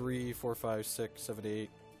so that's 3, 4, 5, 6, 7, 8,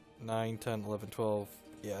 9, 10, 11, 12.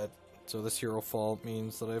 Yeah, so this hero fall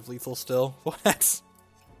means that I have lethal still. What? It's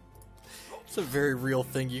a very real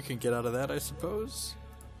thing you can get out of that, I suppose.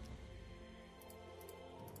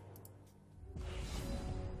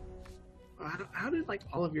 How did like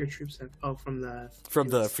all of your troops have? Oh, from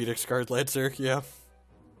the Phoenix Guard Lancer, yeah.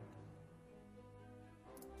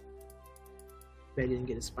 They didn't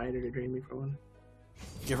get a spider to drain me for one.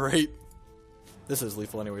 You're right. This is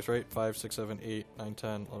lethal anyways, right? 5, 6, 7, 8, 9,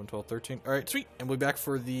 10, 11, 12, 13. Alright, sweet. And we'll be back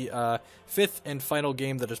for the 5th and final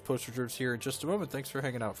game that is post-reserves here in just a moment. Thanks for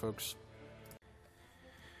hanging out, folks.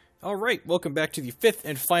 Alright, welcome back to the 5th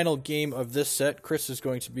and final game of this set. Chris is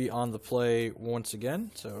going to be on the play once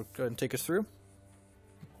again, so go ahead and take us through.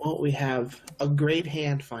 Well, we have a great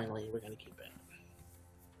hand finally. We're going to keep it.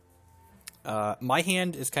 My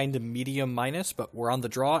hand is kind of medium minus, but we're on the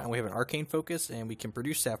draw and we have an Arcane Focus and we can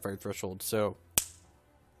produce Sapphire Threshold, so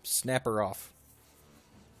snap her off.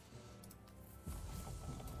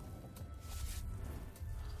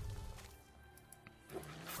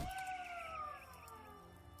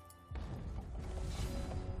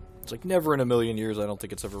 It's like never in a million years I don't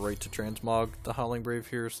think it's ever right to transmog the Howling Brave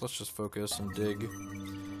here, so let's just focus and dig.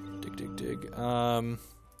 Dig.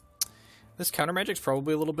 This counter magic's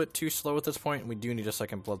probably a little bit too slow at this point, and we do need a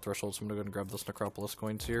second blood threshold, so I'm gonna go ahead and grab those Necropolis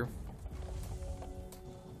Coins here.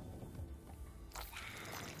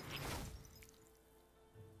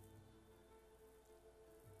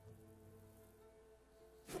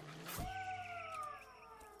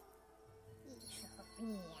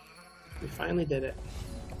 We finally did it.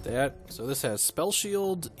 So this has Spell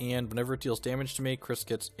Shield, and whenever it deals damage to me, Chris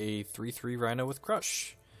gets a 3/3 Rhino with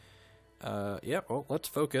Crush. Yeah, well, let's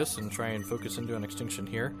focus and try and focus into an Extinction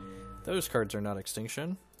here. Those cards are not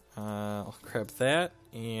Extinction. I'll grab that,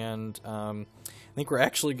 and I think we're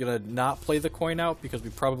actually going to not play the coin out, because we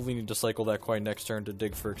probably need to cycle that coin next turn to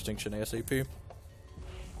dig for Extinction ASAP.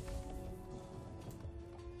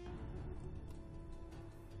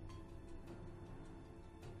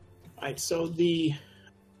 Alright, so the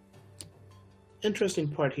interesting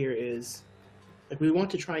part here is, like, we want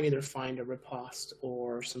to try and either find a Riposte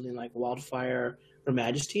or something like Wildfire or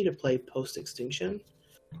Majesty to play post-Extinction,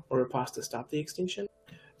 or Riposte to stop the Extinction.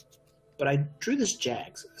 But I drew this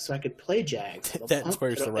Jags, so I could play Jags. That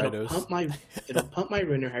squares the Rhinos. It'll pump my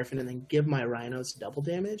Rune Ear Hierophant and then give my Rhinos double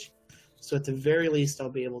damage. So at the very least, I'll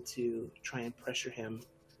be able to try and pressure him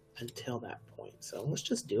until that point. So let's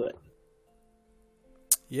just do it.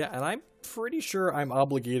 Yeah, and I'm pretty sure I'm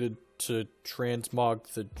obligated to transmog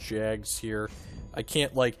the Jags here. I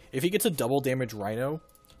can't, like, if he gets a double damage Rhino,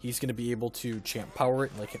 he's going to be able to champ power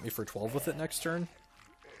it and, like, hit me for 12 with it next turn.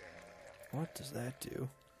 What does that do?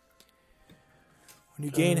 When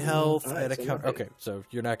you gain health at a counter... Okay, so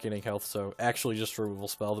you're not gaining health, so actually just removal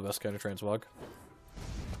spell, the best kind of transmog.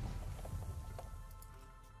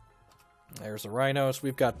 There's a Rhino. So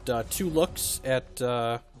we've got 2 looks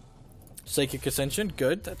at Psychic Ascension.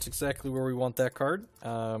 Good, that's exactly where we want that card.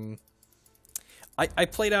 I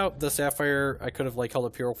played out the Sapphire. I could have, like, held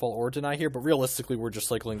up Hero Fall or Deny here, but realistically we're just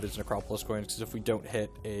cycling these Necropolis Coins, because if we don't hit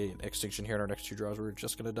an Extinction here in our next 2 draws, we're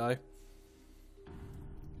just going to die.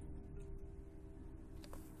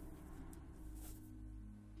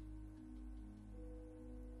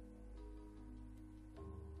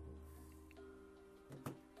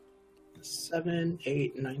 Seven,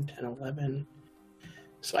 8, 9, 10, 11.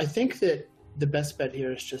 So I think that the best bet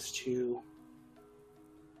here is just to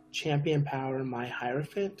champion power my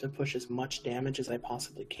Hierophant to push as much damage as I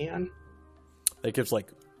possibly can. That gives,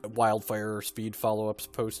 like, Wildfire or Speed follow-ups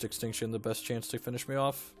post-Extinction the best chance to finish me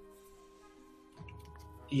off.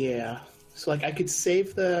 Yeah. So, like, I could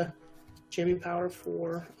save the champion power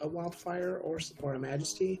for a Wildfire or a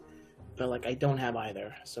Majesty, but, like, I don't have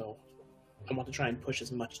either, so I want to try and push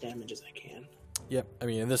as much damage as I can. Yep, I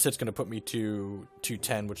mean, and this hit's going to put me to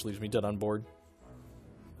 210, which leaves me dead on board.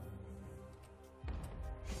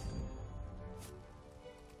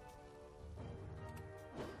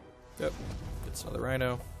 Yep, gets another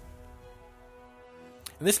Rhino.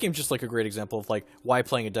 And this game's just, like, a great example of, like, why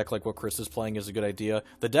playing a deck like what Chris is playing is a good idea.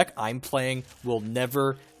 The deck I'm playing will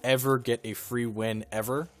never, ever get a free win,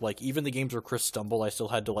 ever. Like, even the games where Chris stumbled, I still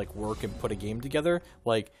had to, like, work and put a game together.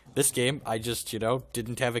 Like, this game, I just, you know,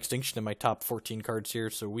 didn't have Extinction in my top 14 cards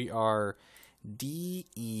here, so we are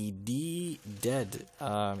D-E-D dead.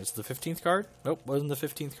 Is the 15th card? Nope, wasn't the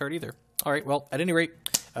 15th card either. Alright, well, at any rate,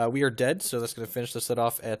 we are dead, so that's going to finish this set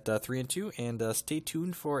off at 3-2, and stay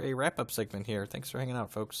tuned for a wrap-up segment here. Thanks for hanging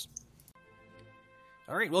out, folks.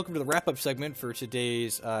 Alright, welcome to the wrap-up segment for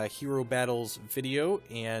today's Hero Battles video,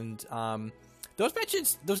 and those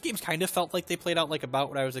matches, those games kind of felt like they played out like about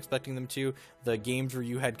what I was expecting them to. The games where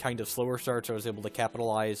you had kind of slower starts, I was able to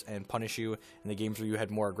capitalize and punish you, and the games where you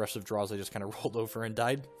had more aggressive draws, I just kind of rolled over and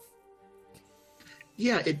died.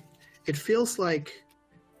 Yeah, it feels like...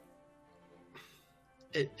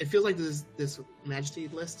 It feels like this Majesty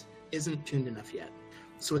list isn't tuned enough yet.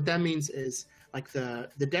 So what that means is, like, the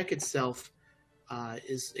deck itself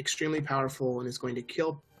is extremely powerful and is going to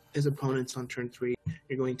kill his opponents on turn 3.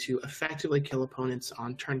 You're going to effectively kill opponents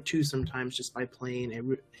on turn 2 sometimes just by playing a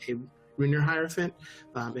Rune Ear Hierophant,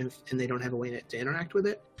 and they don't have a way to interact with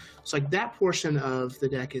it. So, like, that portion of the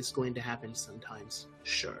deck is going to happen sometimes,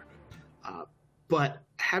 sure. But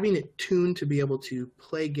having it tuned to be able to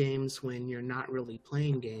play games when you're not really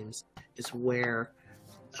playing games is where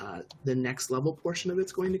the next level portion of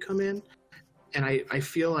it's going to come in. And I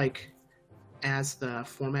feel like as the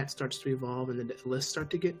format starts to evolve and the lists start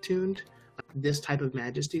to get tuned, this type of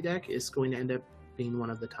Majesty deck is going to end up being one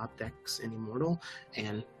of the top decks in Immortal,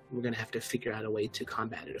 and we're going to have to figure out a way to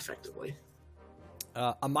combat it effectively.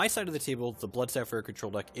 On my side of the table, the Blood Sapphire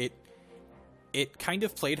control deck, it kind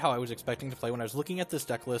of played how I was expecting to play. When I was looking at this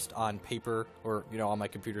deck list on paper, or, you know, on my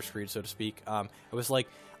computer screen, so to speak, I was like,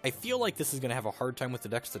 I feel like this is going to have a hard time with the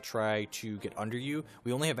decks that try to get under you.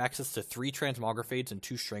 We only have access to 3 Transmographates and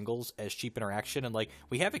 2 Strangles as cheap interaction, and like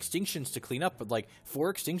we have Extinctions to clean up, but like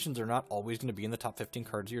 4 Extinctions are not always going to be in the top 15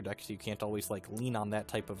 cards of your deck, so you can't always like lean on that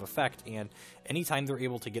type of effect. And anytime they're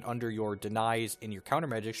able to get under your denies and your counter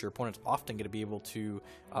magics, your opponent's often going to be able to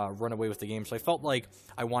run away with the game. So I felt like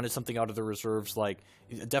I wanted something out of the reserves, like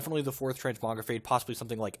definitely the 4th Transmografade, possibly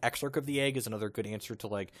something like Exarch of the Egg is another good answer to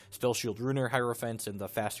like Spell Shield Rune Ear Hierophant and the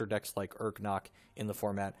faster decks like Urgnok in the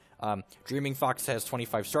format. Dreaming Fox has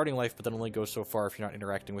 25 starting life, but then only goes so far if you're not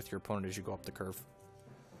interacting with your opponent as you go up the curve.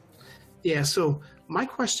 Yeah, so my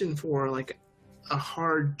question for like a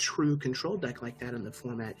hard, true control deck like that in the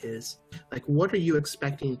format is, like, what are you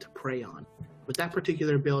expecting to prey on? With that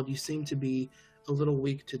particular build, you seem to be a little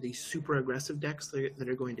weak to the super aggressive decks that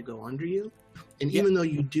are going to go under you. And even though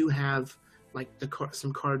you do have like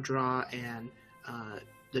some card draw and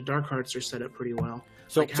the Darkhearts are set up pretty well,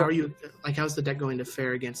 so like, how's the deck going to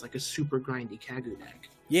fare against like a super grindy Kagu deck?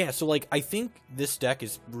 Yeah, so like I think this deck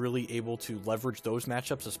is really able to leverage those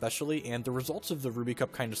matchups especially, and the results of the Ruby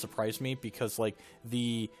Cup kind of surprised me because like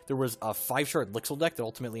there was a 5-shard Lixil deck that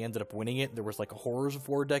ultimately ended up winning it. There was like a Horrors of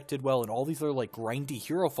War deck did well, and all these other like grindy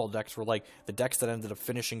Hero Fall decks were like the decks that ended up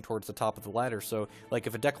finishing towards the top of the ladder. So like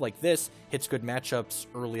if a deck like this hits good matchups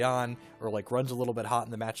early on, or like runs a little bit hot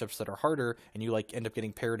in the matchups that are harder, and you like end up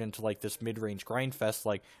getting paired into like this mid-range grind fest,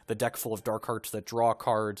 like the deck full of Darkhearts that draw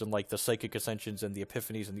cards and like the Psychic Ascensions and the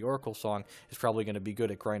Epiphanies and the Oracle Song is probably going to be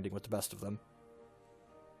good at grinding with the best of them.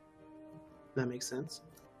 That makes sense.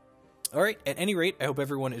 All right, at any rate, I hope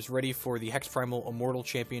everyone is ready for the Hex Primal Immortal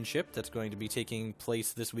Championship that's going to be taking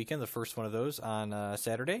place this weekend, the first one of those on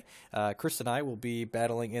Saturday. Chris and I will be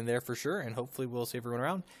battling in there for sure, and hopefully we'll see everyone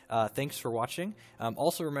around. Thanks for watching.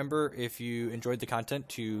 Also remember, if you enjoyed the content,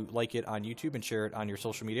 to like it on YouTube and share it on your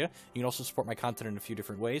social media. You can also support my content in a few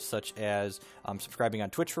different ways, such as subscribing on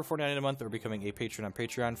Twitch for $4.99 a month or becoming a patron on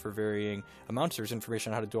Patreon for varying amounts. There's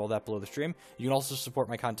information on how to do all that below the stream. You can also support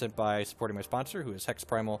my content by supporting my sponsor, who is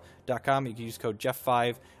hexprimal.com. You can use code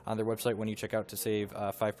Jeff5 on their website when you check out to save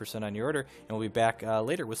 5% on your order, and we'll be back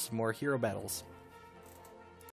later with some more hero battles.